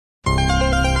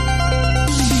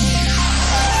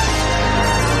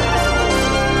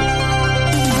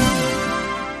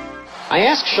I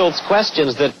ask Schultz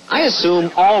questions that I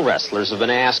assume all wrestlers have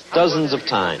been asked dozens of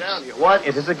times. What?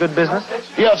 Is this a good business?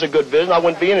 Yeah, it's a good business. I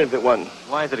wouldn't be in it if it wasn't.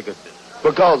 Why is it a good business?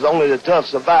 Because only the tough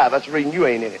survive. That's the reason you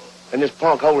ain't in it. And this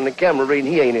punk holding the camera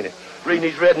reading he ain't in it. Reading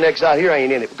these rednecks out here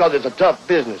ain't in it because it's a tough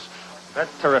business.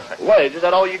 That's terrific. Wait, is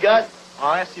that all you got?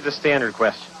 I'll ask you the standard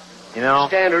question. You know?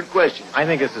 Standard question. I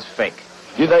think this is fake.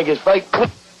 You think it's fake?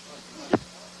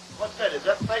 What's that? Is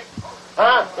that fake?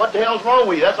 Huh? What the hell's wrong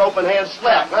with you? That's open hand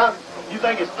slap, huh? You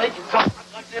think it's fake? You talk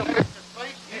like them. It's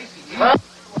fake? Huh?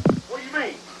 What do you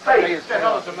mean? Hey, what the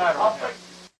hell is the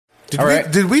matter?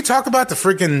 Did we talk about the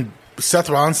freaking Seth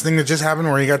Rollins thing that just happened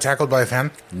where he got tackled by a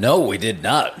fan? No, we did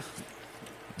not.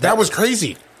 That was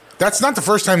crazy. That's not the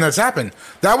first time that's happened.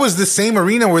 That was the same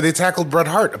arena where they tackled Bret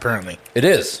Hart, apparently. It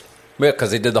is. Yeah,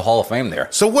 because they did the Hall of Fame there.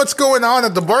 So what's going on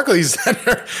at the Barclays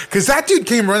Center? Because that dude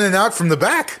came running out from the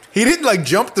back. He didn't, like,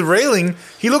 jump the railing.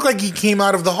 He looked like he came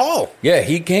out of the hall. Yeah,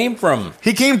 he came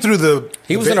through the...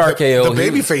 He was an RKO. The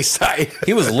babyface side.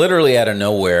 He was literally out of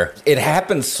nowhere. It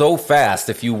happened so fast.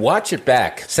 If you watch it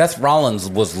back, Seth Rollins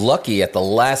was lucky at the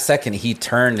last second he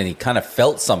turned and he kind of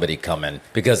felt somebody coming.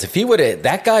 Because if he would have...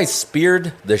 That guy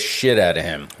speared the shit out of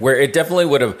him. Where it definitely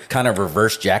would have kind of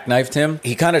reverse jackknifed him.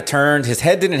 He kind of turned. His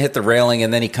head didn't hit the railing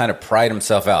and then he kind of pried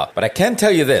himself out. But I can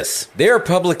tell you this. They're a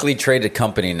publicly traded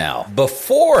company now.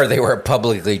 Before they were a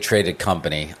publicly traded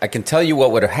company, I can tell you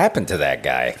what would have happened to that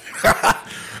guy.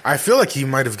 I feel like he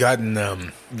might have gotten...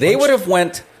 They would have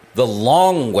went the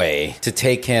long way to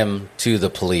take him to the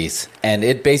police. And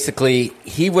it basically,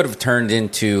 he would have turned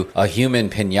into a human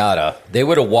piñata. They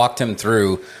would have walked him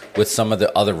through with some of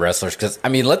the other wrestlers. Because, I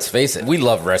mean, let's face it, we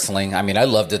love wrestling. I mean, I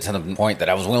loved it to the point that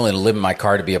I was willing to live in my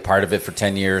car to be a part of it for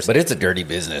 10 years. But it's a dirty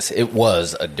business. It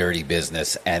was a dirty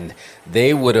business. And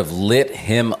they would have lit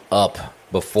him up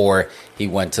before he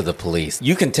went to the police.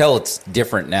 You can tell it's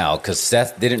different now because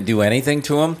Seth didn't do anything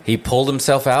to him. He pulled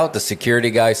himself out. The security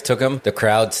guys took him. The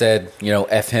crowd said, you know,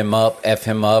 F him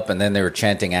up, and then they were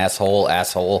chanting asshole,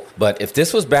 asshole. But if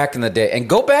this was back in the day, and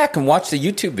go back and watch the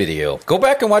YouTube video. Go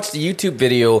back and watch the YouTube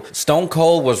video. Stone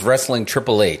Cold was wrestling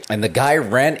Triple H, and the guy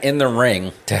ran in the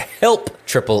ring to help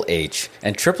Triple H.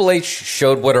 And Triple H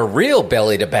showed what a real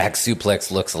belly-to-back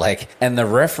suplex looks like. And the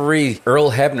referee,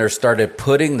 Earl Hebner, started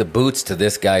putting the boots to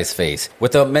this guy's face.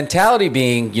 With the mentality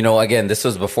being, you know, again, this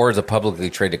was before it was a publicly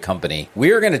traded company.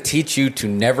 We are going to teach you to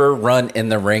never run in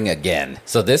the ring again.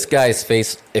 So this guy's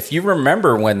face, if you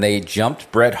remember when they jumped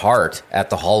Bret Hart at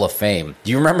the Hall of Fame,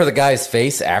 do you remember the guy's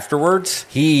face afterwards?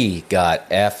 He got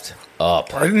effed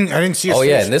up. I didn't see his face. Oh,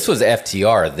 yeah, and this was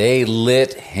FTR. They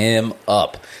lit him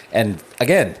up. And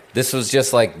again, this was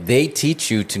just like, they teach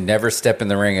you to never step in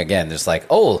the ring again. It's like,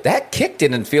 oh, that kick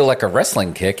didn't feel like a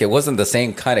wrestling kick. It wasn't the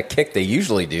same kind of kick they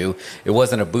usually do. It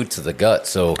wasn't a boot to the gut.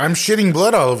 So I'm shitting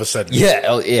blood all of a sudden. Yeah,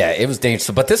 oh, yeah, it was dangerous.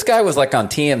 But this guy was like on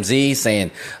TMZ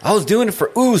saying, I was doing it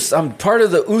for Us. I'm part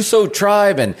of the Uso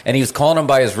tribe. And he was calling him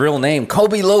by his real name,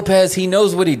 Kobe Lopez. He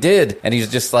knows what he did. And he's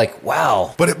just like,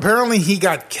 wow. But apparently he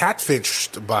got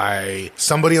catfished by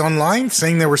somebody online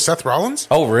saying they were Seth Rollins.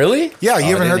 Oh, really? Yeah,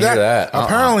 you haven't heard that? Uh-uh.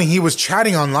 Apparently he was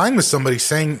chatting online with somebody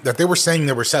saying that they were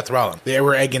Seth Rollins. They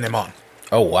were egging him on.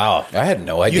 Oh, wow. I had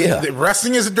no idea.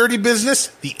 Wrestling is a dirty business.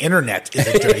 The internet is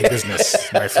a dirty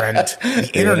business, my friend. The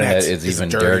internet is even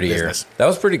dirtier. Business. That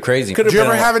was pretty crazy. Did you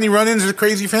ever have any run-ins with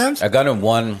crazy fans? I got in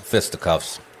one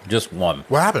fisticuffs. Just one.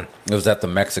 What happened? It was at the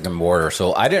Mexican border.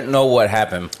 So I didn't know what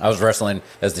happened. I was wrestling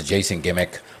as the Jason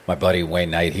Gimmick. My buddy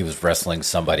Wayne Knight, he was wrestling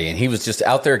somebody, and he was just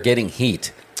out there getting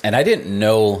heat. And I didn't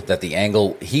know that the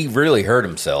angle, he really hurt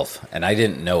himself, and I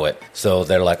didn't know it. So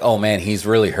they're like, oh man, he's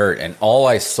really hurt. And all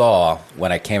I saw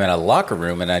when I came out of the locker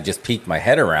room and I just peeked my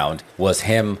head around was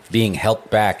him being helped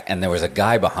back, and there was a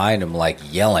guy behind him like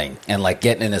yelling and like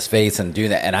getting in his face and doing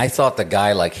that. And I thought the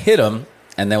guy like hit him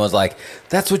and then was like,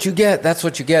 that's what you get, that's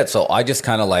what you get. So I just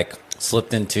kind of like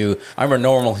slipped into, I'm a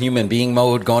normal human being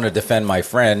mode, going to defend my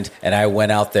friend. And I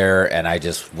went out there and I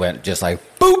just went just like,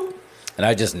 boop. And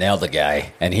I just nailed the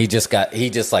guy, and he just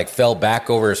like fell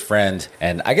back over his friend.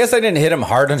 And I guess I didn't hit him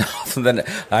hard enough. And then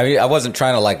I wasn't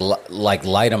trying to like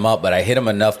light him up, but I hit him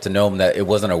enough to know him that it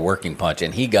wasn't a working punch.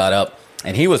 And he got up.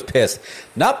 And he was pissed.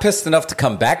 Not pissed enough to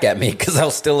come back at me because I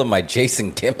was still in my Jason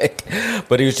Gimmick.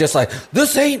 But he was just like,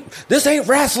 this ain't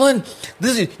wrestling.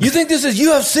 You think this is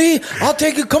UFC? I'll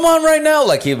take it. Come on right now.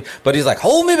 But he's like,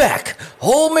 hold me back.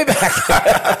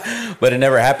 But it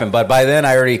never happened. But by then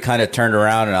I already kind of turned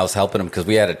around and I was helping him because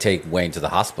we had to take Wayne to the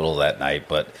hospital that night.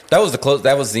 But that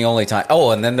was the only time. Oh,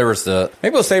 and then there was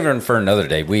maybe we'll save it for another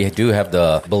day. We do have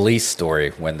the Belize story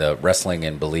when the wrestling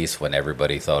in Belize when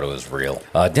everybody thought it was real.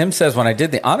 Dim says, when I I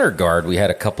did the honor guard, we had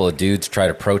a couple of dudes try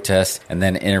to protest and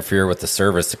then interfere with the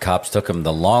service. The cops took him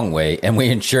the long way, and we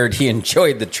ensured he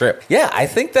enjoyed the trip. Yeah, I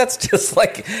think that's just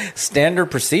like standard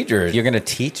procedure. You're going to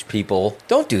teach people,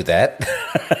 don't do that.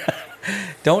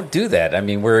 Don't do that. I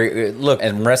mean, look,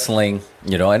 in wrestling,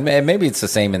 you know, and maybe it's the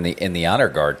same in the honor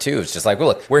guard too. It's just like, well,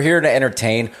 look, we're here to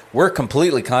entertain. We're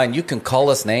completely kind. You can call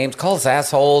us names, call us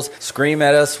assholes, scream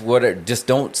at us. Just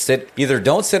don't sit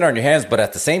on your hands, but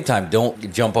at the same time,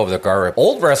 don't jump over the guard.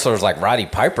 Old wrestlers like Roddy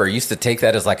Piper used to take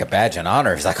that as like a badge of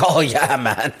honor. He's like, oh yeah,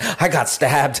 man, I got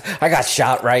stabbed. I got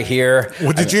shot right here.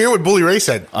 Well, did you hear what Bully Ray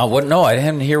said? No, I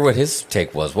didn't hear what his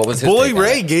take was. What was his Bully take on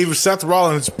Ray it? gave Seth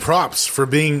Rollins props for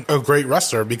being a great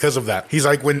wrestler because of that. He's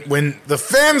like, when the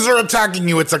fans are attacking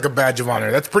you, it's like a badge of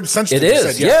honor. That's pretty sensitive. It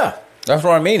is, yeah. That's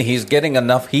what I mean. He's getting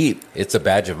enough heat. It's a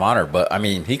badge of honor. But, I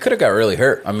mean, he could have got really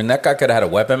hurt. I mean, that guy could have had a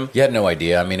weapon. You had no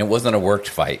idea. I mean, it wasn't a worked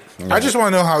fight. You know? I just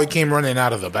want to know how he came running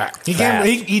out of the back. He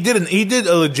did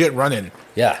a legit run-in.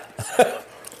 Yeah.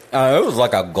 It was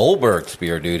like a Goldberg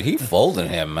spear, dude. He folded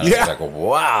him. And I was like,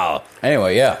 wow.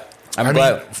 Anyway, yeah. I'm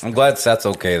glad Seth's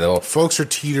okay, though. Folks are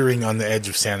teetering on the edge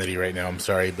of sanity right now. I'm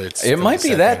sorry, but it might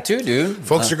be that too, dude.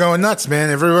 Folks are going nuts, man.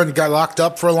 Everyone got locked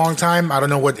up for a long time. I don't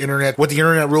know what the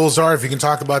internet rules are. If you can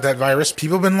talk about that virus,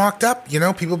 people have been locked up. You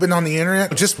know, people have been on the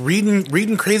internet, just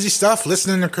reading crazy stuff,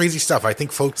 listening to crazy stuff. I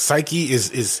think folks' psyche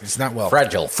is not well.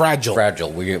 Fragile.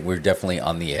 We're definitely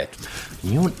on the edge.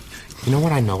 You know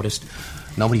what I noticed?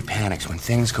 Nobody panics when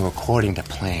things go according to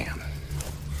plan,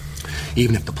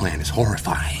 even if the plan is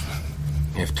horrifying.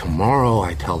 If tomorrow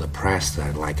I tell the press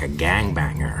that, like, a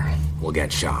gangbanger will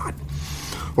get shot,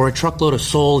 or a truckload of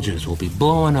soldiers will be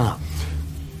blowing up,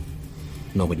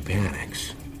 nobody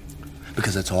panics.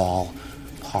 Because it's all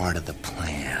part of the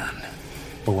plan.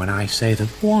 But when I say that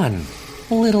one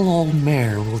little old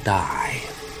mare will die,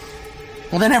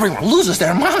 well, then everyone loses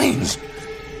their minds.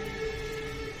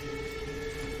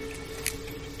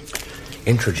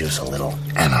 Introduce a little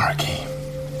anarchy.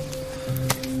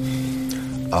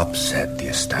 Upset the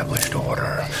established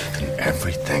order, and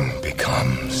everything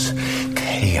becomes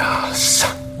chaos.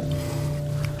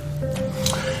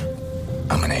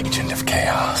 I'm an agent of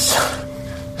chaos.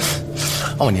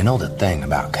 Oh, and you know the thing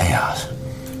about chaos?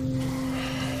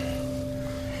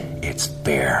 It's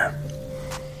beer.